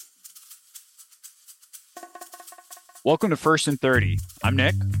Welcome to First and 30. I'm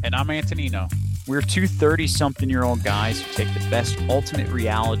Nick. And I'm Antonino. We're two 30-something-year-old guys who take the best ultimate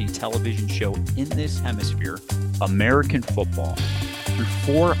reality television show in this hemisphere, American football, through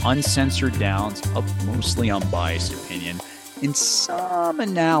four uncensored downs of mostly unbiased opinion and some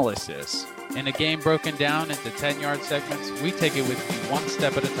analysis. In a game broken down into 10-yard segments, we take it with you one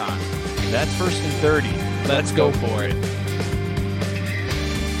step at a time. That's First and 30. Let's go for it.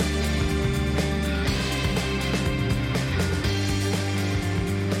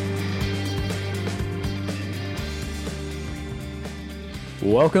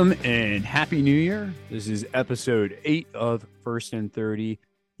 Welcome and Happy New Year. This is episode 8 of First and 30,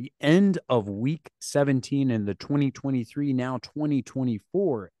 the end of week 17 in the 2023, now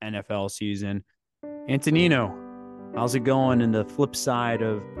 2024 NFL season. Antonino, how's it going in the flip side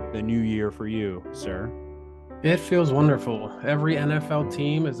of the new year for you, sir? It feels wonderful. Every NFL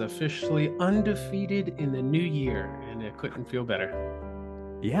team is officially undefeated in the new year, and it couldn't feel better.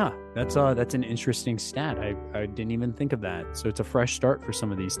 Yeah, that's an interesting stat. I didn't even think of that. So it's a fresh start for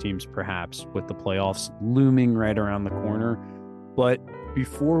some of these teams, perhaps, with the playoffs looming right around the corner. But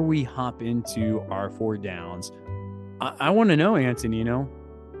before we hop into our four downs, I want to know, Antonino,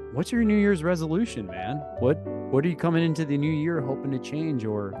 what's your New Year's resolution, man? What are you coming into the new year hoping to change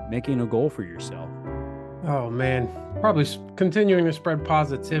or making a goal for yourself? Oh, man. Probably continuing to spread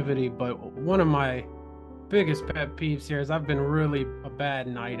positivity, but one of my biggest pet peeves here is I've been really a bad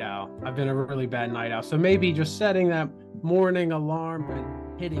night owl. So maybe just setting that morning alarm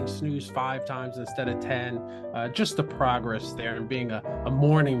and hitting snooze 5 times instead of 10, just the progress there and being a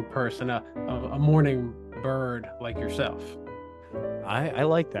morning person, a morning bird like yourself. I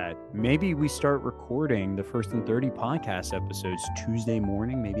like that. Maybe we start recording the First and 30 podcast episodes Tuesday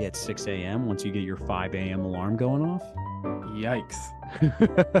morning, maybe at 6 a.m. once you get your 5 a.m. alarm going off. Yikes.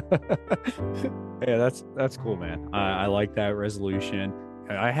 Yeah, that's cool, man. I like that resolution.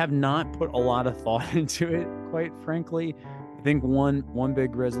 I have not put a lot of thought into it, quite frankly. I think one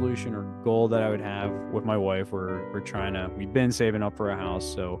big resolution or goal that I would have with my wife, we've been saving up for a house,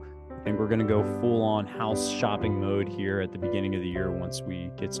 so I think we're going to go full on house shopping mode here at the beginning of the year once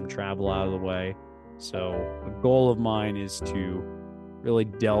we get some travel out of the way. So a goal of mine is to really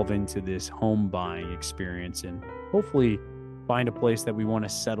delve into this home buying experience and hopefully find a place that we want to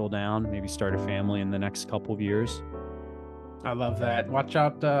settle down, maybe start a family in the next couple of years. I love that. Watch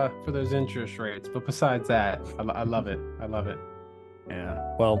out for those interest rates. But besides that, I love it.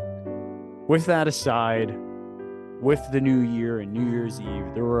 Yeah. Well, with that aside, with the new year and New Year's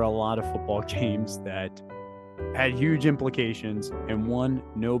Eve, there were a lot of football games that had huge implications, and one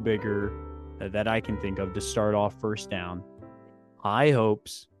no bigger that I can think of to start off first down. High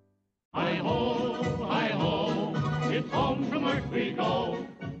hopes. Hi ho, it's home from earth we go.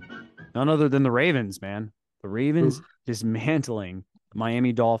 None other than the Ravens, man. The Ravens dismantling the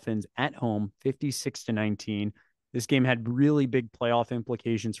Miami Dolphins at home, 56-19. This game had really big playoff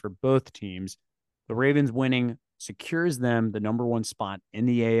implications for both teams. The Ravens winning secures them the number 1 spot in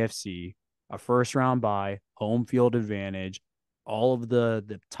the AFC, a first-round bye, home field advantage, all of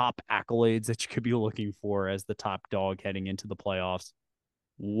the top accolades that you could be looking for as the top dog heading into the playoffs.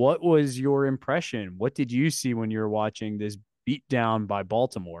 What was your impression? What did you see when you were watching this beatdown by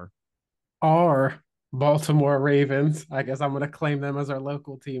Baltimore? Our Baltimore Ravens, I guess I'm going to claim them as our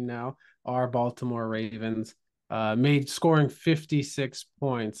local team now, our Baltimore Ravens, made scoring 56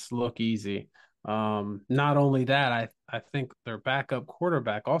 points look easy. Not only that, I think their backup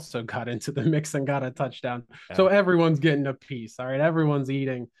quarterback also got into the mix and got a touchdown. Yeah. So everyone's getting a piece. All right. Everyone's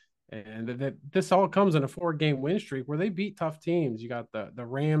eating. And this all comes in a 4-game win streak where they beat tough teams. You got the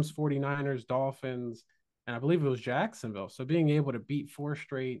Rams, 49ers, Dolphins, and I believe it was Jacksonville. So being able to beat 4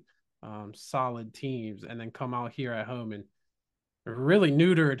 straight solid teams and then come out here at home and really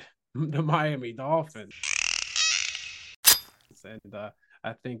neutered the Miami Dolphins. And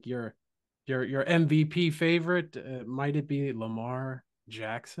I think your MVP favorite, might it be Lamar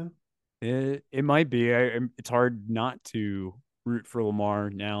Jackson? It might be. It's hard not to root for Lamar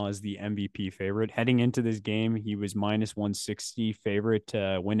now as the MVP favorite. Heading into this game, he was minus 160 favorite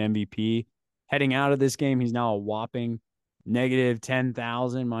to win MVP. Heading out of this game, he's now a whopping negative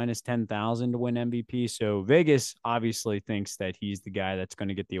 10,000, minus 10,000 to win MVP. So Vegas obviously thinks that he's the guy that's going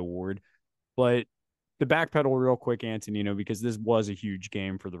to get the award. But the backpedal real quick, Antonino, because this was a huge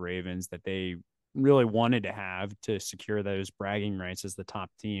game for the Ravens that they really wanted to have to secure those bragging rights as the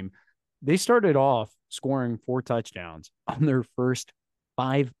top team. They started off scoring 4 touchdowns on their first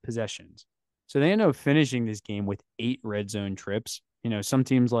 5 possessions. So they ended up finishing this game with 8 red zone trips. Some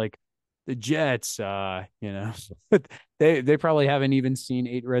teams like the Jets, they probably haven't even seen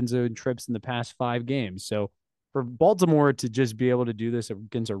 8 red zone trips in the past 5 games. So for Baltimore to just be able to do this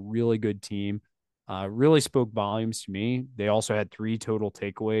against a really good team really spoke volumes to me. They also had 3 total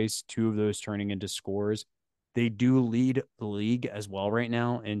takeaways, 2 of those turning into scores. They do lead the league as well right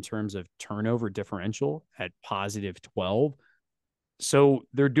now in terms of turnover differential at positive 12. So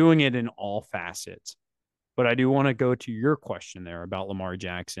they're doing it in all facets. But I do want to go to your question there about Lamar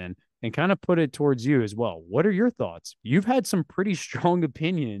Jackson and kind of put it towards you as well. What are your thoughts? You've had some pretty strong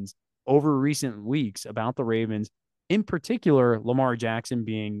opinions over recent weeks about the Ravens, in particular, Lamar Jackson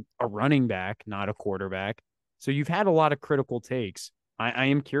being a running back, not a quarterback. So you've had a lot of critical takes. I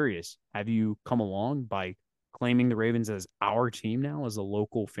am curious. Have you come along by claiming the Ravens as our team now, as a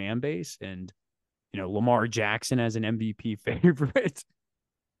local fan base, and Lamar Jackson as an MVP favorite?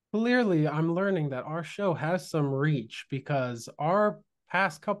 Clearly, I'm learning that our show has some reach because our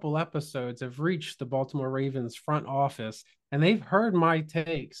past couple episodes have reached the Baltimore Ravens front office and they've heard my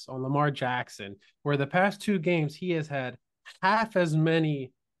takes on Lamar Jackson, where the past 2 games he has had half as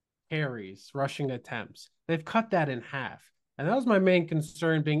many carries, rushing attempts. They've cut that in half. And that was my main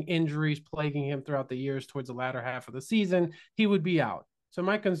concern, being injuries plaguing him throughout the years towards the latter half of the season. He would be out. So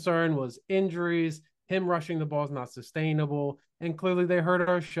my concern was injuries, him rushing the ball is not sustainable. And clearly they heard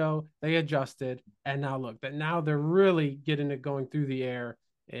our show, they adjusted. And now look, that now they're really getting it going through the air.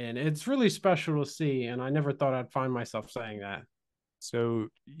 And it's really special to see. And I never thought I'd find myself saying that. So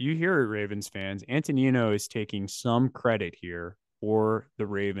you hear it, Ravens fans. Antonino is taking some credit here for the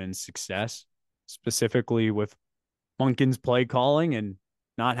Ravens' success, specifically with Monken's play calling and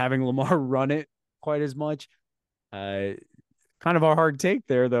not having Lamar run it quite as much. Kind of a hard take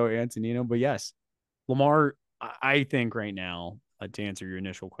there, though, Antonino. But yes, Lamar, I think right now, to answer your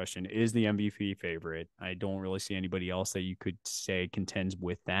initial question, is the MVP favorite. I don't really see anybody else that you could say contends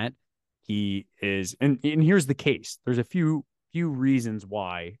with that. He is, and here's the case. There's a few reasons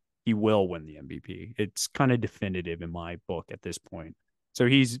why he will win the MVP. It's kind of definitive in my book at this point. So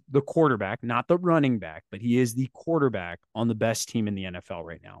he's the quarterback, not the running back, but he is the quarterback on the best team in the NFL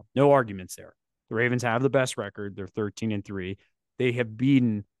right now. No arguments there. The Ravens have the best record. They're 13-3. They have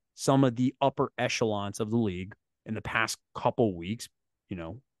beaten some of the upper echelons of the league in the past couple weeks.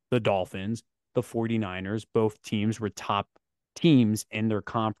 The Dolphins, the 49ers, both teams were top teams in their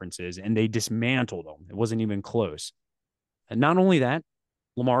conferences, and they dismantled them. It wasn't even close. And not only that,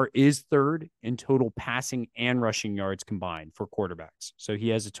 Lamar is third in total passing and rushing yards combined for quarterbacks. So he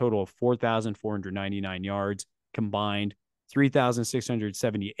has a total of 4,499 yards combined.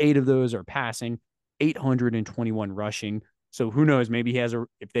 3,678 of those are passing, 821 rushing. So who knows? Maybe he has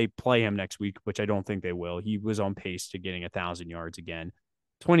if they play him next week, which I don't think they will, he was on pace to getting 1,000 yards again.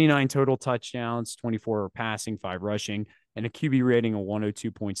 29 total touchdowns, 24 passing, 5 rushing, and a QB rating of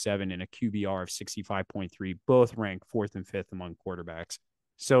 102.7 and a QBR of 65.3, both ranked 4th and 5th among quarterbacks.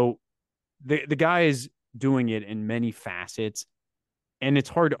 So the guy is doing it in many facets, and it's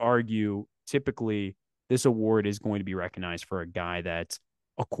hard to argue. Typically, this award is going to be recognized for a guy that's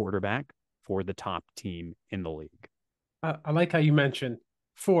a quarterback for the top team in the league. I like how you mentioned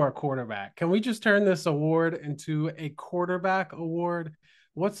for a quarterback. Can we just turn this award into a quarterback award?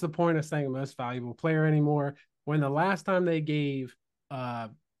 What's the point of saying most valuable player anymore when the last time they gave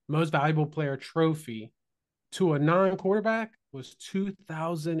most valuable player trophy to a non-quarterback was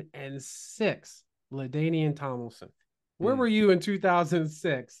 2006, LaDainian Tomlinson. Where were you in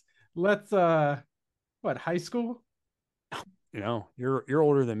 2006? Let's high school? You're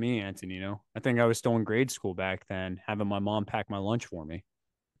older than me, Antonino. I think I was still in grade school back then, having my mom pack my lunch for me.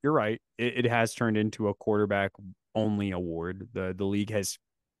 You're right. It has turned into a quarterback only award. The league has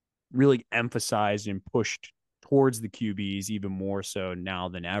really emphasized and pushed towards the QBs even more so now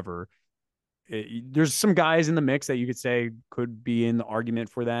than ever. There's some guys in the mix that you could say could be in the argument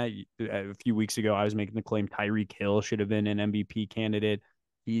for that. A few weeks ago, I was making the claim Tyreek Hill should have been an MVP candidate.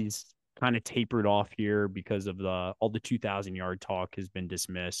 He's kind of tapered off here because of all the 2,000-yard talk has been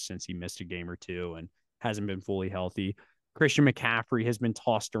dismissed since he missed a game or two and hasn't been fully healthy. Christian McCaffrey has been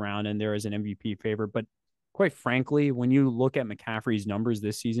tossed around in there as an MVP favorite, but quite frankly, when you look at McCaffrey's numbers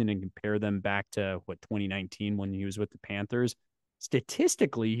this season and compare them back to 2019 when he was with the Panthers,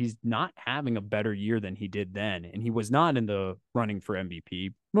 statistically, he's not having a better year than he did then. And he was not in the running for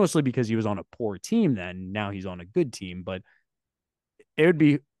MVP, mostly because he was on a poor team then. Now he's on a good team, but it would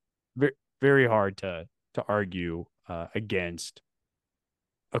be very, very hard to argue against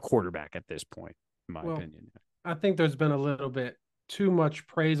a quarterback at this point, in my opinion. I think there's been a little bit too much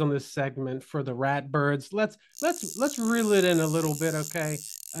praise on this segment for the Ratbirds. Let's reel it in a little bit, okay?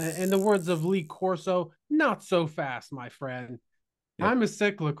 In the words of Lee Corso, not so fast, my friend. Yep. I'm a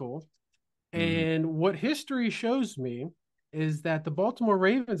cyclical, and what history shows me is that the Baltimore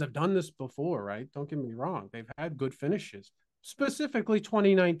Ravens have done this before, right? Don't get me wrong. They've had good finishes. Specifically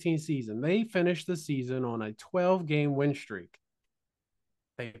 2019 season. They finished the season on a 12-game win streak.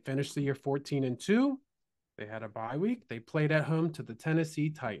 They finished the year 14-2. They had a bye week. They played at home to the Tennessee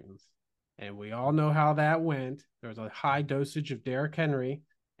Titans. And we all know how that went. There was a high dosage of Derrick Henry,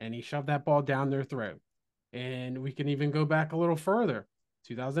 and he shoved that ball down their throat. And we can even go back a little further.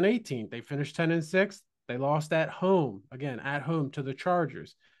 2018, they finished 10-6. They lost at home, again, at home to the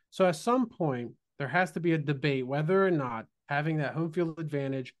Chargers. So at some point, there has to be a debate whether or not having that home field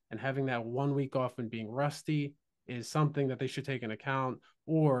advantage and having that 1 week off and being rusty is something that they should take into account,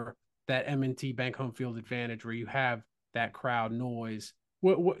 or that M&T Bank home field advantage where you have that crowd noise.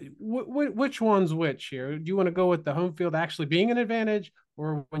 Which one's which here? Do you want to go with the home field actually being an advantage,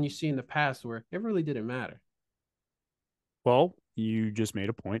 or when you see in the past where it really didn't matter? Well, you just made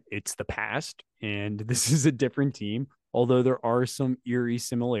a point. It's the past, and this is a different team. Although there are some eerie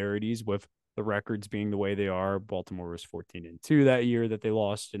similarities with the records being the way they are. Baltimore was 14-2 that year that they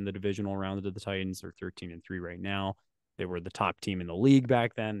lost in the divisional round to the Titans. They're 13-3 right now. They were the top team in the league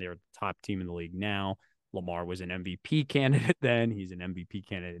back then. They're the top team in the league now. Lamar was an MVP candidate then. He's an MVP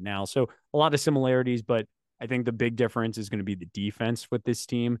candidate now. So a lot of similarities, but I think the big difference is going to be the defense with this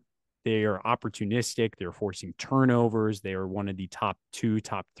team. They are opportunistic. They're forcing turnovers. They are one of the top 2,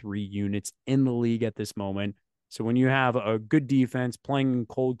 top 3 units in the league at this moment. So when you have a good defense playing in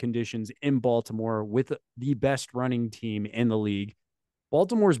cold conditions in Baltimore with the best running team in the league,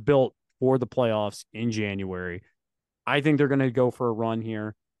 Baltimore's built for the playoffs in January. I think they're going to go for a run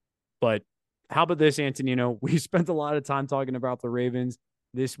here. But how about this, Antonino? We spent a lot of time talking about the Ravens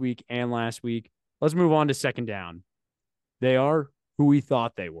this week and last week. Let's move on to second down. They are who we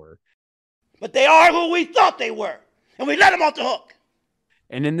thought they were. But they are who we thought they were, and we let them off the hook.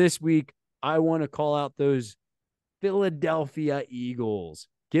 And in this week, I want to call out those Philadelphia Eagles,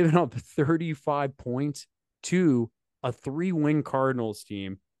 giving up 35 points to a 3-win Cardinals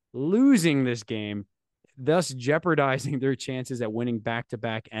team, losing this game, thus jeopardizing their chances at winning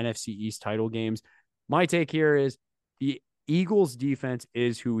back-to-back NFC East title games. My take here is the Eagles defense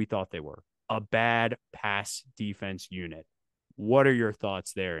is who we thought they were, a bad pass defense unit. What are your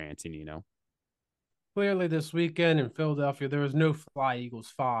thoughts there, Antonino? Clearly this weekend in Philadelphia, there was no fly Eagles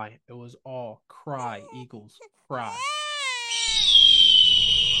fly. It was all cry Eagles cry.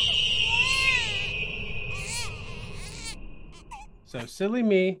 So silly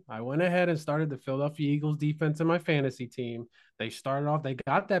me, I went ahead and started the Philadelphia Eagles defense in my fantasy team. They started off, they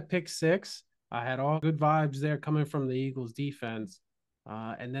got that pick 6. I had all good vibes there coming from the Eagles defense.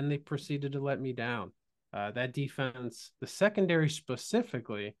 And then they proceeded to let me down. That defense, the secondary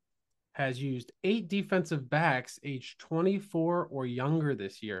specifically, has used 8 defensive backs aged 24 or younger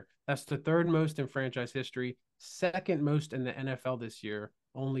this year. That's the 3rd most in franchise history, 2nd most in the NFL this year,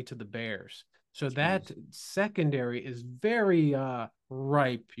 only to the Bears. So Jeez. That secondary is very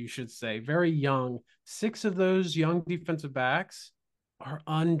ripe, you should say, very young. 6 of those young defensive backs are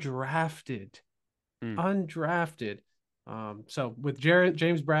undrafted. Undrafted. So with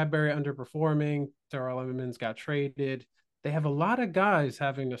James Bradbury underperforming, Terrell Edmonds got traded. They have a lot of guys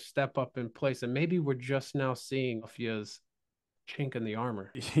having to step up in place, and maybe we're just now seeing Philadelphia's chink in the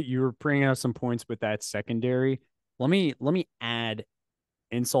armor. You were bringing out some points with that secondary. Let me add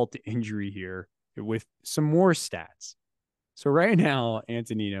insult to injury here with some more stats. So right now,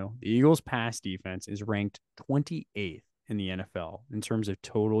 Antonino, the Eagles' pass defense is ranked 28th in the NFL in terms of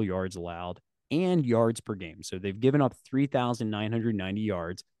total yards allowed and yards per game. So they've given up 3,990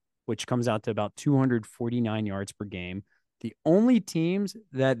 yards, which comes out to about 249 yards per game. The only teams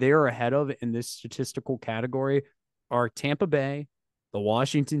that they are ahead of in this statistical category are Tampa Bay, the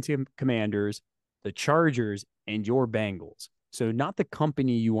Washington Commanders, the Chargers, and your Bengals. So not the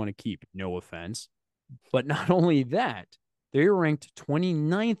company you want to keep, no offense. But not only that, they're ranked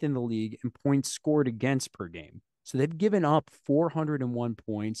 29th in the league in points scored against per game. So they've given up 401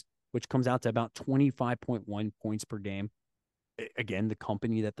 points, which comes out to about 25.1 points per game. Again, the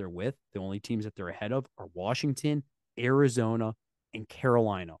company that they're with, the only teams that they're ahead of are Washington, Arizona, and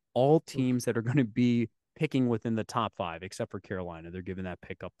Carolina, all teams that are going to be picking within the top 5, except for Carolina. They're giving that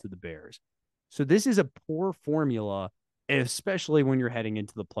pick up to the Bears. So this is a poor formula, especially when you're heading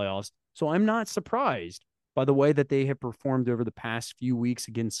into the playoffs. So I'm not surprised by the way that they have performed over the past few weeks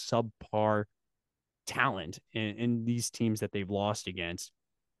against subpar talent in these teams that they've lost against.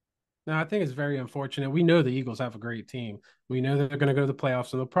 No, I think it's very unfortunate. We know the Eagles have a great team. We know that they're going to go to the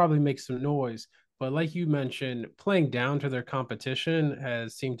playoffs, and they'll probably make some noise. But like you mentioned, playing down to their competition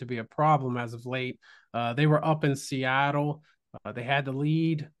has seemed to be a problem as of late. They were up in Seattle They had the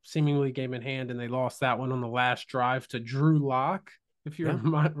lead, seemingly game in hand, and they lost that one on the last drive to Drew Lock, if you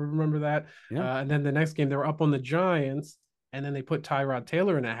remember that. Yeah. And then the next game, they were up on the Giants, and then they put Tyrod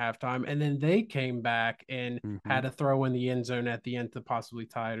Taylor in at halftime, and then they came back and had a throw in the end zone at the end to possibly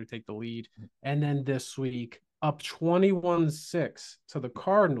tie it or take the lead. And then this week, up 21-6 to the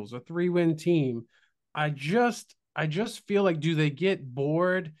Cardinals, a 3-win team. I just feel like, do they get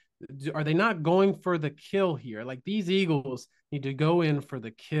bored? Are they not going for the kill here? Like, these Eagles need to go in for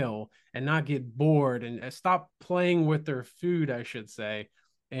the kill and not get bored and stop playing with their food, I should say,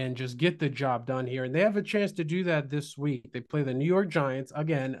 and just get the job done here. And they have a chance to do that this week. They play the New York Giants,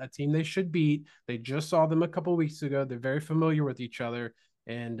 again, a team they should beat. They just saw them a couple weeks ago. They're very familiar with each other.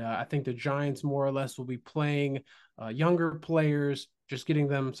 And I think the Giants more or less will be playing younger players, just getting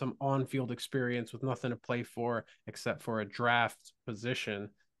them some on-field experience with nothing to play for except for a draft position.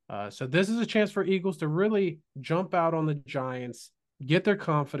 So this is a chance for Eagles to really jump out on the Giants, get their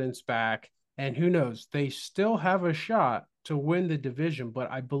confidence back, and who knows, they still have a shot to win the division,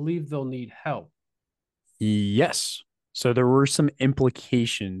 but I believe they'll need help. Yes. So there were some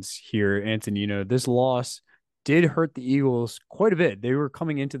implications here, Antonino. This loss did hurt the Eagles quite a bit. They were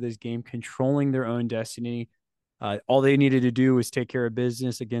coming into this game controlling their own destiny. All they needed to do was take care of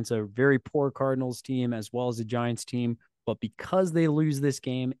business against a very poor Cardinals team as well as the Giants team. But because they lose this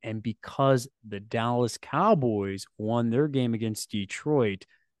game and because the Dallas Cowboys won their game against Detroit,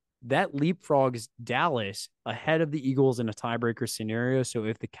 that leapfrogs Dallas ahead of the Eagles in a tiebreaker scenario. So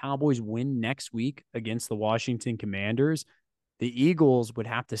if the Cowboys win next week against the Washington Commanders, the Eagles would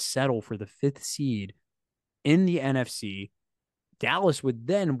have to settle for the 5th seed in the NFC. Dallas would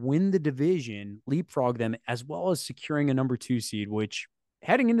then win the division, leapfrog them, as well as securing a number 2 seed, which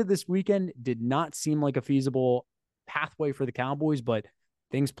heading into this weekend did not seem like a feasible pathway for the Cowboys, but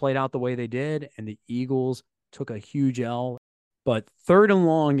things played out the way they did, and the Eagles took a huge L. But 3rd and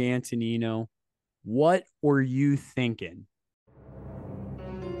long, Antonino, what were you thinking?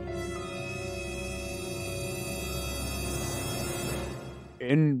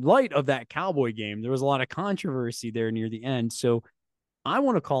 In light of that Cowboy game, there was a lot of controversy there near the end. So I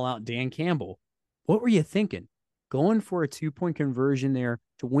want to call out Dan Campbell. What were you thinking? Going for a 2-point conversion there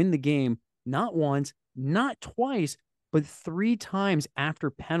to win the game, not once, not twice, but 3 times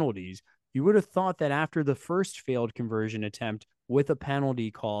after penalties. You would have thought that after the first failed conversion attempt with a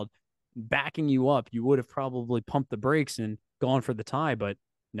penalty called, backing you up, you would have probably pumped the brakes and gone for the tie, but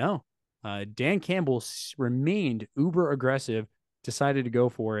no. Dan Campbell remained uber aggressive, decided to go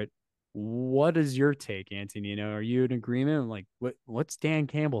for it. What is your take, Antonino? Are you in agreement? Like, what's Dan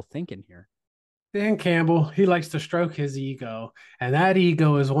Campbell thinking here? Dan Campbell, he likes to stroke his ego, and that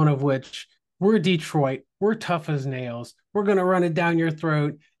ego is one of which, we're Detroit, we're tough as nails, we're going to run it down your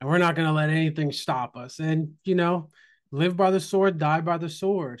throat, and we're not going to let anything stop us. And, live by the sword, die by the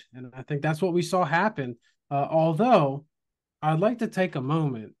sword. And I think that's what we saw happen. Although I'd like to take a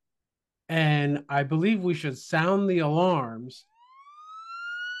moment, and I believe we should sound the alarms,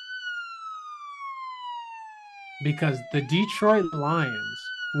 because the Detroit Lions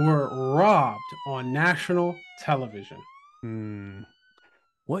were robbed on national television.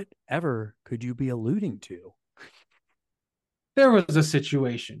 Whatever could you be alluding to? There was a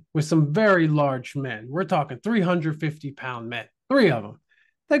situation with some very large men. We're talking 350-pound men, 3 of them.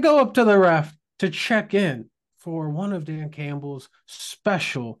 They go up to the ref to check in for one of Dan Campbell's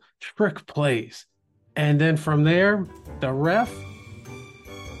special trick plays. And then from there, the ref,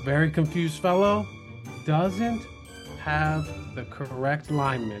 very confused fellow, doesn't have the correct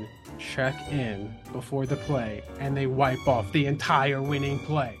lineman check in before the play, and they wipe off the entire winning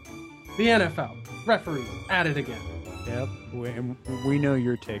play. The NFL referees at it again. Yep, we know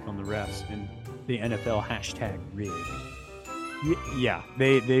your take on the refs and the NFL #rig. Yeah,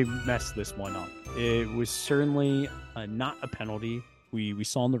 they messed this one up. It was certainly not a penalty. We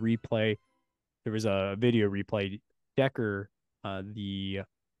saw in the replay, there was a video replay. Decker, the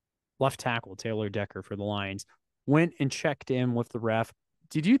left tackle, Taylor Decker for the Lions, went and checked in with the ref.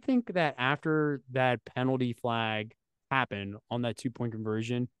 Did you think that after that penalty flag happened on that 2-point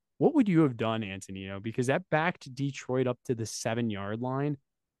conversion, what would you have done, Antonino? Because that backed Detroit up to the 7-yard line.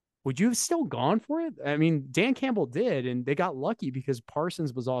 Would you have still gone for it? I mean, Dan Campbell did, and they got lucky because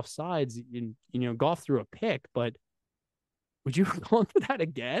Parsons was offsides and, Goff threw a pick, but would you have gone for that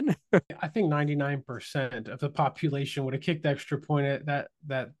again? I think 99% of the population would have kicked the extra point at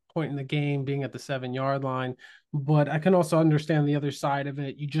that point in the game, being at the 7-yard line. But I can also understand the other side of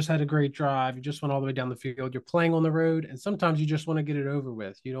it. You just had a great drive. You just went all the way down the field. You're playing on the road, and sometimes you just want to get it over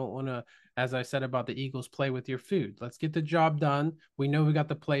with. You don't want to, as I said about the Eagles, play with your food. Let's get the job done. We know we got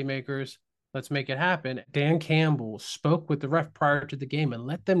the playmakers. let's make it happen. Dan Campbell spoke with the ref prior to the game and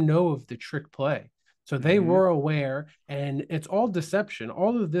let them know of the trick play. So they were aware, and it's all deception.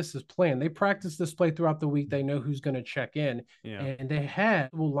 All of this is planned. They practice this play throughout the week. They know who's going to check in, and they had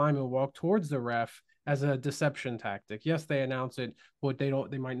linemen walk towards the ref as a deception tactic. Yes, they announce it, but they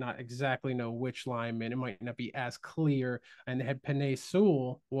might not exactly know which lineman. It might not be as clear. And they had Panay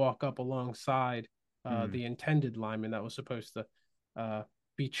Sewell walk up alongside the intended lineman that was supposed to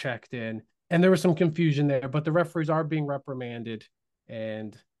be checked in. And there was some confusion there, but the referees are being reprimanded,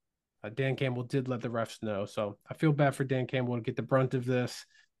 and Dan Campbell did let the refs know. So I feel bad for Dan Campbell to get the brunt of this,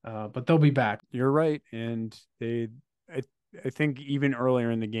 but they'll be back. You're right. And I think even earlier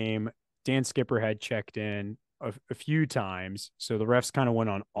in the game, Dan Skipper had checked in a few times. So the refs kind of went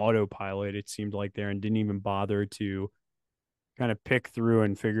on autopilot, it seemed like there, and didn't even bother to kind of pick through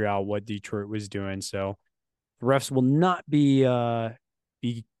and figure out what Detroit was doing. So the refs will not be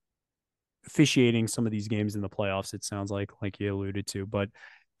officiating some of these games in the playoffs, it sounds like you alluded to. But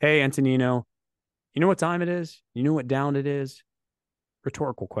hey, Antonino, you know what time it is? You know what down it is?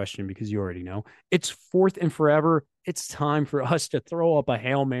 Rhetorical question, because you already know. It's 4th and forever. It's time for us to throw up a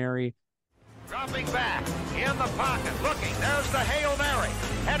Hail Mary. Dropping back in the pocket, looking. There's the Hail Mary,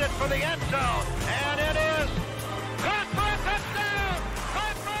 headed for the end zone, and it is caught for a touchdown!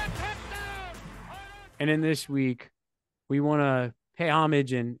 Caught for a touchdown! And in this week, we want to pay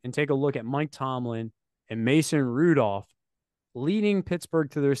homage and take a look at Mike Tomlin and Mason Rudolph leading Pittsburgh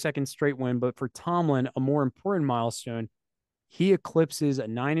to their second straight win. But for Tomlin, a more important milestone, he eclipses a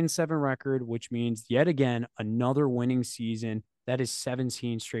 9-7 record, which means yet again another winning season. That is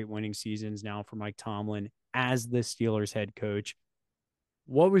 17 straight winning seasons now for Mike Tomlin as the Steelers head coach.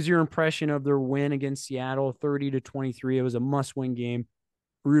 What was your impression of their win against Seattle, 30-23? It was a must-win game.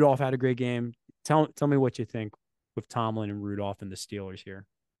 Rudolph had a great game. Tell me what you think with Tomlin and Rudolph and the Steelers here.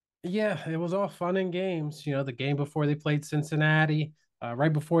 Yeah, it was all fun and games. You know, the game before they played Cincinnati,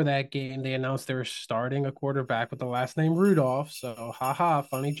 right before that game, they announced they were starting a quarterback with the last name Rudolph. So, haha,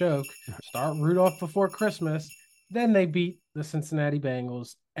 funny joke. Start Rudolph before Christmas. Then they beat the Cincinnati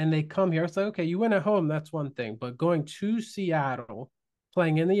Bengals, and they come here. It's like, okay, you win at home, that's one thing. But going to Seattle,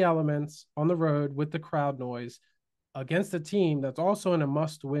 playing in the elements, on the road with the crowd noise, against a team that's also in a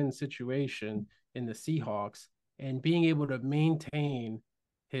must-win situation in the Seahawks, and being able to maintain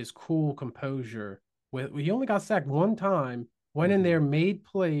his cool composure. He only got sacked one time, went in there, made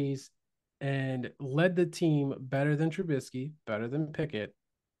plays, and led the team better than Trubisky, better than Pickett,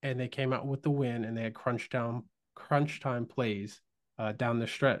 and they came out with the win, and they had crunch time plays down the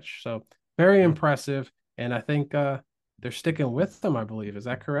stretch. So very impressive, and I think they're sticking with them, I believe. Is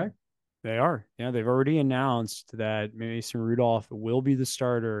that correct? They are. Yeah, they've already announced that Mason Rudolph will be the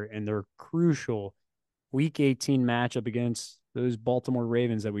starter in their crucial Week 18 matchup against those Baltimore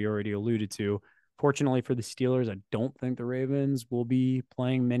Ravens that we already alluded to. Fortunately for the Steelers, I don't think the Ravens will be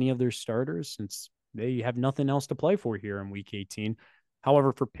playing many of their starters since they have nothing else to play for here in Week 18.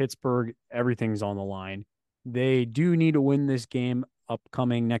 However, for Pittsburgh, everything's on the line. They do need to win this game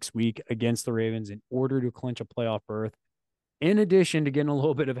upcoming next week against the Ravens in order to clinch a playoff berth. In addition to getting a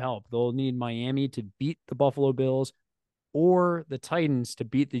little bit of help, they'll need Miami to beat the Buffalo Bills or the Titans to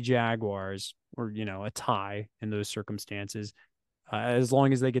beat the Jaguars, or, a tie in those circumstances. As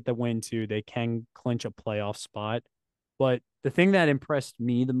long as they get the win too, they can clinch a playoff spot. But the thing that impressed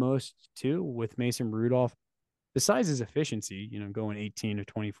me the most too with Mason Rudolph, besides his efficiency, going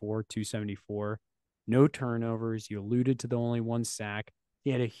 18-24, 274, no turnovers. You alluded to the only one sack.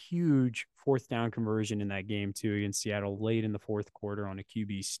 He had a huge 4th down conversion in that game too against Seattle late in the 4th quarter on a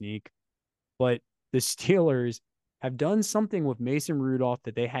QB sneak. But the Steelers have done something with Mason Rudolph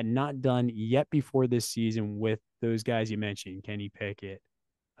that they had not done yet before this season with those guys you mentioned, Kenny Pickett,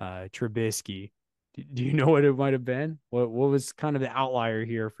 Trubisky. Do you know what it might have been? What was kind of the outlier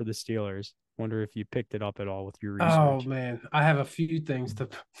here for the Steelers? Wonder if you picked it up at all with your research. Oh man, I have a few things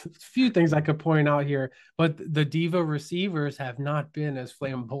I could point out here, but the diva receivers have not been as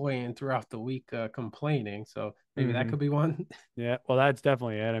flamboyant throughout the week, complaining. So maybe that could be one. Yeah, well, that's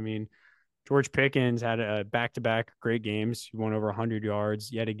definitely it. I mean, George Pickens had a back-to-back great games. He went over 100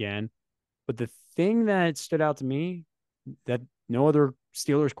 yards yet again. But the thing that stood out to me that no other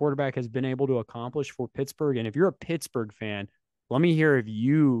Steelers quarterback has been able to accomplish for Pittsburgh, and if you're a Pittsburgh fan, let me hear if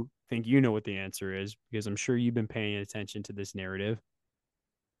you think you know what the answer is, because I'm sure you've been paying attention to this narrative.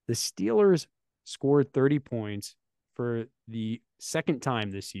 The Steelers scored 30 points for the second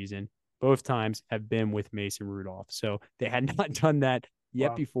time this season. Both times have been with Mason Rudolph. So they had not done that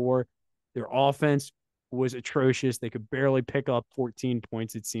yet before. Their offense was atrocious. They could barely pick up 14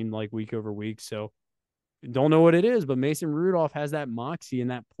 points, it seemed like, week over week. So don't know what it is, but Mason Rudolph has that moxie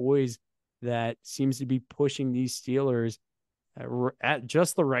and that poise that seems to be pushing these Steelers at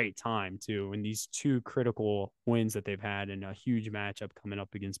just the right time, too, in these two critical wins that they've had and a huge matchup coming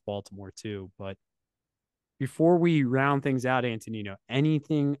up against Baltimore, too. But before we round things out, Antonino,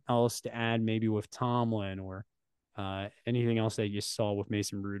 anything else to add maybe with Tomlin or anything else that you saw with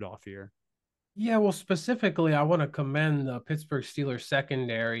Mason Rudolph here? Yeah, well, specifically, I want to commend the Pittsburgh Steelers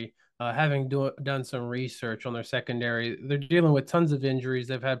secondary. Having done some research on their secondary, they're dealing with tons of injuries.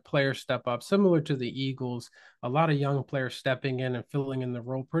 They've had players step up, similar to the Eagles. A lot of young players stepping in and filling in the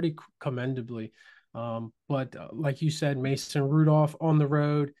role pretty commendably. But like you said, Mason Rudolph on the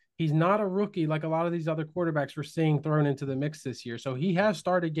road. He's not a rookie like a lot of these other quarterbacks we're seeing thrown into the mix this year. So he has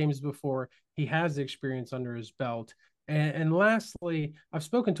started games before. He has experience under his belt. And lastly, I've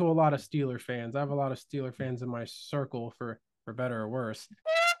spoken to a lot of Steeler fans. I have a lot of Steeler fans in my circle for better or worse.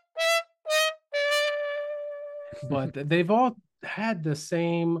 But they've all had the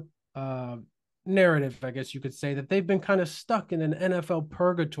same narrative, I guess you could say, that they've been kind of stuck in an NFL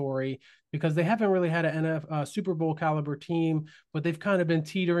purgatory because they haven't really had a Super Bowl caliber team, but they've kind of been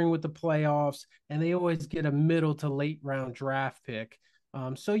teetering with the playoffs, and they always get a middle to late round draft pick.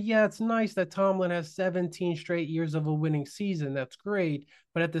 So yeah, it's nice that Tomlin has 17 straight years of a winning season. That's great.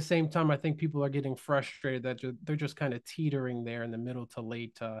 But at the same time, I think people are getting frustrated that they're just kind of teetering there in the middle to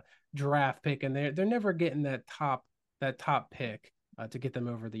late draft pick, and they're never getting that top pick to get them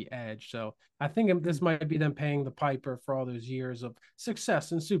over the edge. So I think this might be them paying the piper for all those years of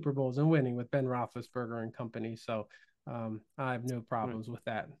success in Super Bowls and winning with Ben Roethlisberger and company. So I have no problems with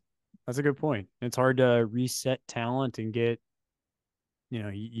that. That's a good point. It's hard to reset talent and get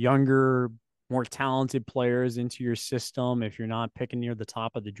younger, more talented players into your system if you're not picking near the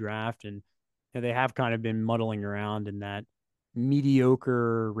top of the draft. And they have kind of been muddling around in that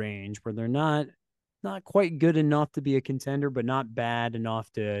mediocre range where they're not quite good enough to be a contender, but not bad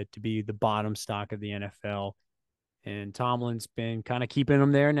enough to be the bottom stock of the NFL. And Tomlin's been kind of keeping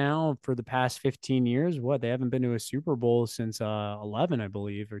them there now for the past 15 years. They haven't been to a Super Bowl since 11, I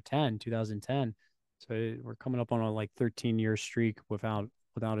believe, or 2010. So we're coming up on a 13-year streak without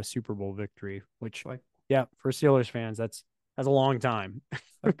a Super Bowl victory, which for Steelers fans, that's a long time.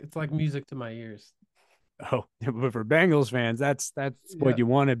 It's like music to my ears. Oh, but for Bengals fans, that's what you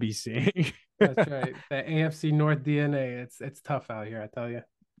want to be seeing. That's right. The AFC North DNA. It's tough out here, I tell you.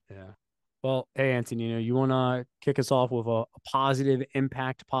 Yeah. Well, hey, Antonino, you want to kick us off with a positive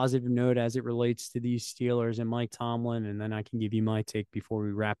impact, positive note as it relates to these Steelers and Mike Tomlin, and then I can give you my take before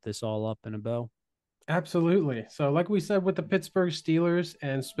we wrap this all up in a bow. Absolutely. So like we said with the Pittsburgh Steelers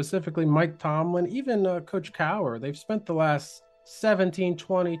and specifically Mike Tomlin, even Coach Cowher, they've spent the last 17,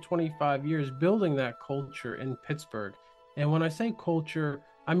 20, 25 years building that culture in Pittsburgh. And when I say culture,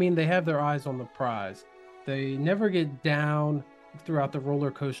 I mean they have their eyes on the prize. They never get down throughout the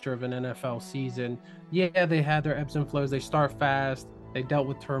roller coaster of an NFL season. Yeah, they had their ebbs and flows. They start fast. They dealt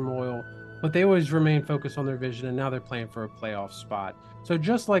with turmoil, but they always remain focused on their vision, and now they're playing for a playoff spot. So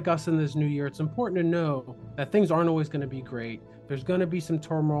just like us in this new year, it's important to know that things aren't always going to be great. There's going to be some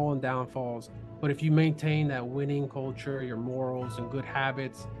turmoil and downfalls, but if you maintain that winning culture, your morals and good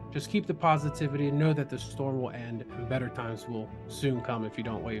habits, just keep the positivity and know that the storm will end and better times will soon come if you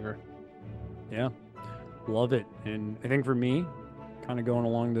don't waver. Yeah, love it. And I think for me, kind of going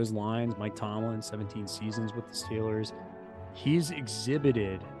along those lines, Mike Tomlin, 17 seasons with the Steelers, he's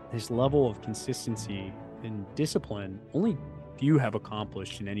exhibited this level of consistency and discipline only few have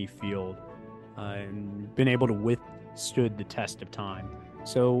accomplished in any field and been able to withstood the test of time.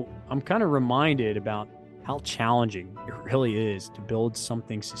 So I'm kind of reminded about how challenging it really is to build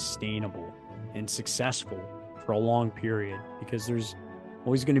something sustainable and successful for a long period, because there's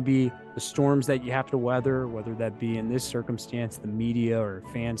always going to be the storms that you have to weather, whether that be in this circumstance, the media or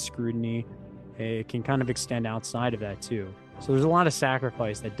fan scrutiny. It can kind of extend outside of that too. So there's a lot of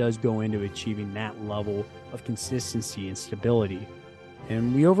sacrifice that does go into achieving that level of consistency and stability.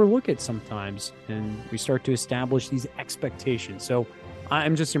 And we overlook it sometimes, and we start to establish these expectations. So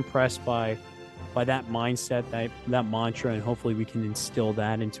I'm just impressed by that mindset, that mantra, and hopefully we can instill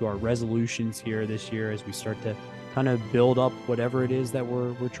that into our resolutions here this year as we start to kind of build up whatever it is that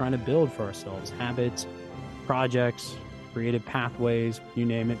we're trying to build for ourselves. Habits, projects, creative pathways, you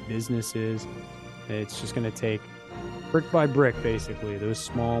name it, businesses. It's just going to take brick by brick, basically, those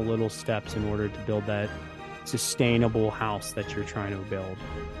small little steps in order to build that sustainable house that you're trying to build.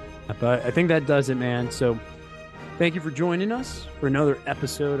 But I think that does it, man. So thank you for joining us for another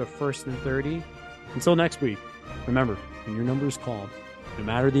episode of First and 30. Until next week, remember, when your number is called, no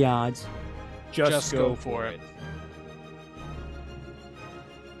matter the odds, just go for it.